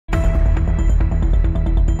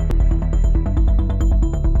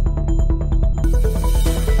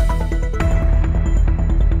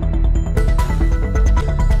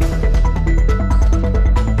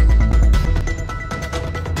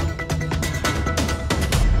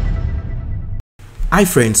Hi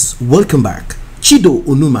friends, welcome back. Chido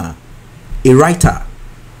Onumah, a writer,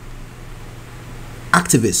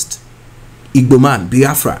 activist, Igbo man,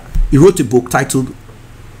 Biafra. He wrote a book titled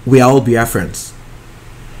We Are All Biafrans.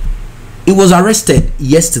 He was arrested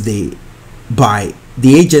yesterday by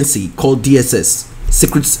the agency called DSS,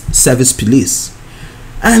 Secret Service Police.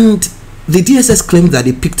 And the DSS claimed that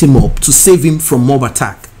they picked him up to save him from mob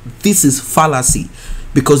attack. This is fallacy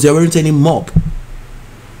because there weren't any mob.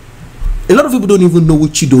 A lot of people don't even know who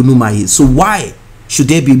Chido Onumah is. So why should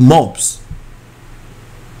there be mobs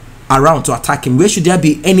around to attack him? Where should there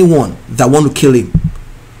be anyone that want to kill him?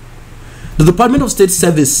 The Department of State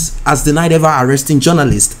Service has denied ever arresting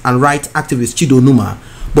journalist and right activist Chido Onumah,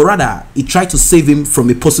 but rather it tried to save him from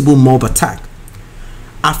a possible mob attack.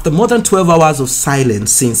 After more than 12 hours of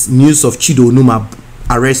silence since news of Chido Onumah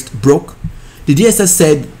arrest broke, the DSS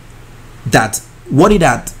said that what it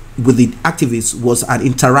had with the activists was an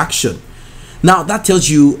interaction. Now that tells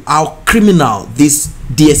you how criminal this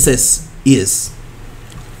DSS is.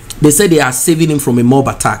 They said they are saving him from a mob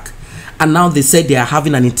attack, and now they said they are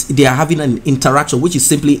having an interaction, which is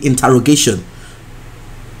simply interrogation.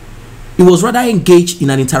 He was rather engaged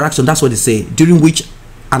in an interaction, that's what they say, during which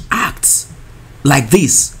an act like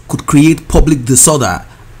this could create public disorder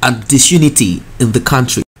and disunity in the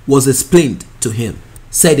country, was explained to him,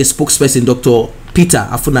 said a spokesperson, Dr. Peter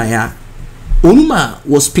Afunaya. Onumah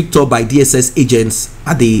was picked up by DSS agents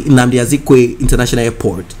at the Nnamdi Azikiwe International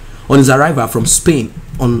Airport on his arrival from Spain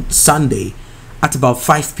on Sunday at about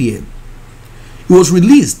 5 p.m. He was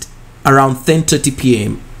released around 10:30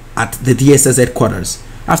 p.m. at the DSS headquarters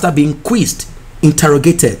after being quizzed,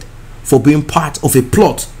 interrogated for being part of a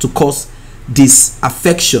plot to cause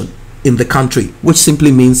disaffection in the country, which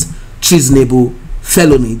simply means treasonable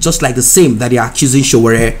felony, just like the same that they are accusing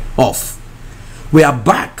Sowore of. We are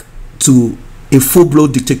back to a full-blown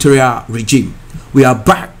dictatorial regime. We are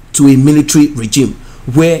back to a military regime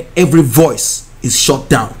where every voice is shut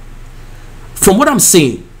down. From what I'm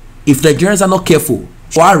saying, if Nigerians are not careful,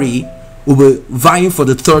 Buhari will be vying for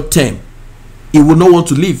the third term. He will not want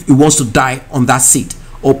to leave. He wants to die on that seat,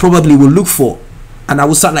 or probably will look for an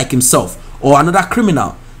Hausa like himself or another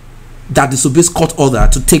criminal that disobeys court order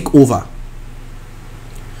to take over.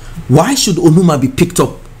 Why should Onumah be picked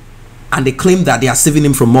up and they claim that they are saving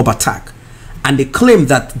him from mob attack, and they claim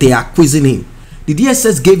that they are quizzing him? The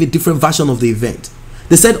DSS gave a different version of the event.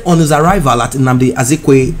 They said on his arrival at Nnamdi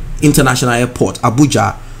Azikiwe International Airport,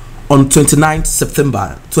 Abuja, on 29th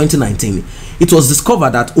September 2019, it was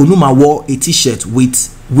discovered that Onumah wore a t-shirt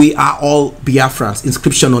with "We Are All Biafrans"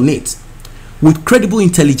 inscription on it, with credible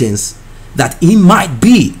intelligence that he might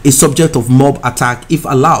be a subject of mob attack if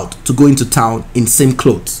allowed to go into town in same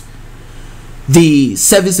clothes. The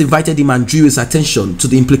service invited him and drew his attention to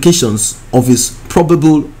the implications of his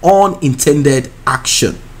probable unintended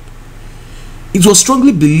action. It was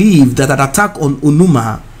strongly believed that an attack on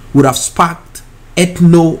Onumah would have sparked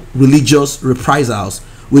ethno-religious reprisals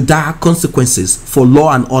with dire consequences for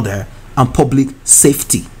law and order and public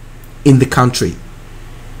safety in the country.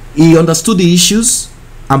 He understood the issues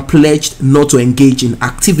and pledged not to engage in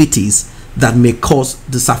activities that may cause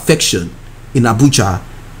disaffection in Abuja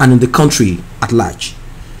and in the country at large.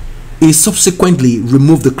 He subsequently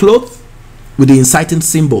removed the cloth with the inciting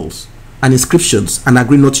symbols and inscriptions and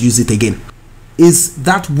agreed not to use it again. Is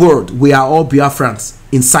that word "We Are All Biafrans"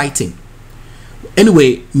 inciting?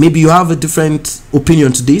 Anyway, maybe you have a different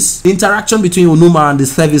opinion to this. The interaction between Onumah and the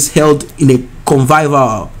service held in a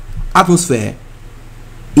convivial atmosphere.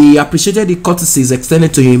 He appreciated the courtesies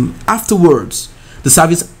extended to him. Afterwards, the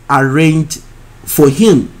service arranged for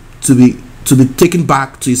him to be taken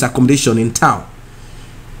back to his accommodation in town.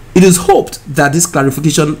 It is hoped that this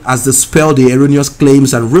clarification has dispelled the erroneous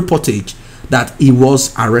claims and reportage that he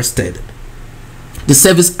was arrested. The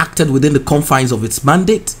service acted within the confines of its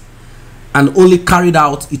mandate and only carried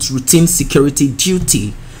out its routine security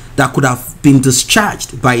duty that could have been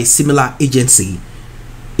discharged by a similar agency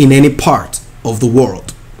in any part of the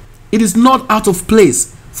world. It is not out of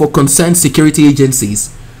place for concerned security agencies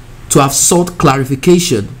to have sought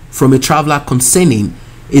clarification from a traveler concerning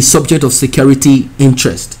a subject of security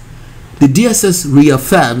interest. The DSS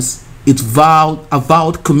reaffirms its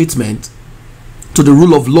avowed commitment to the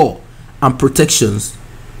rule of law and protection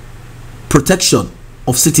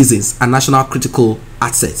of citizens and national critical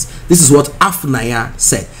assets. This is what Afunaya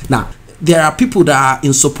said. Now, there are people that are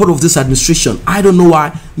in support of this administration. I don't know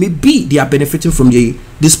why. Maybe they are benefiting from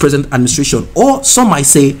this present administration, or some might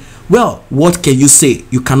say, well, what can you say?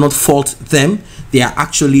 You cannot fault them. They are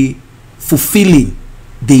actually fulfilling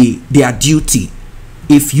their duty.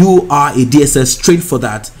 If you are a DSS trained for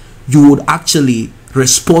that, you would actually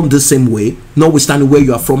respond the same way, notwithstanding where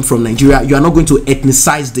you are from Nigeria. You are not going to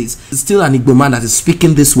ethnicize this. It's still an Igbo man that is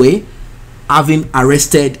speaking this way, having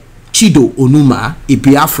arrested Chido Onumah, a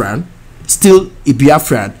Biafran, still a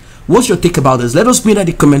Biafran. What's your take about this? Let us know in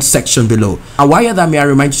the comment section below. And while that, may I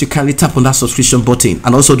remind you to kindly tap on that subscription button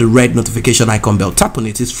and also the red notification icon bell. Tap on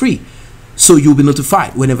it, it's free, so you'll be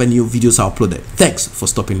notified whenever new videos are uploaded. Thanks for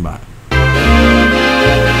stopping by.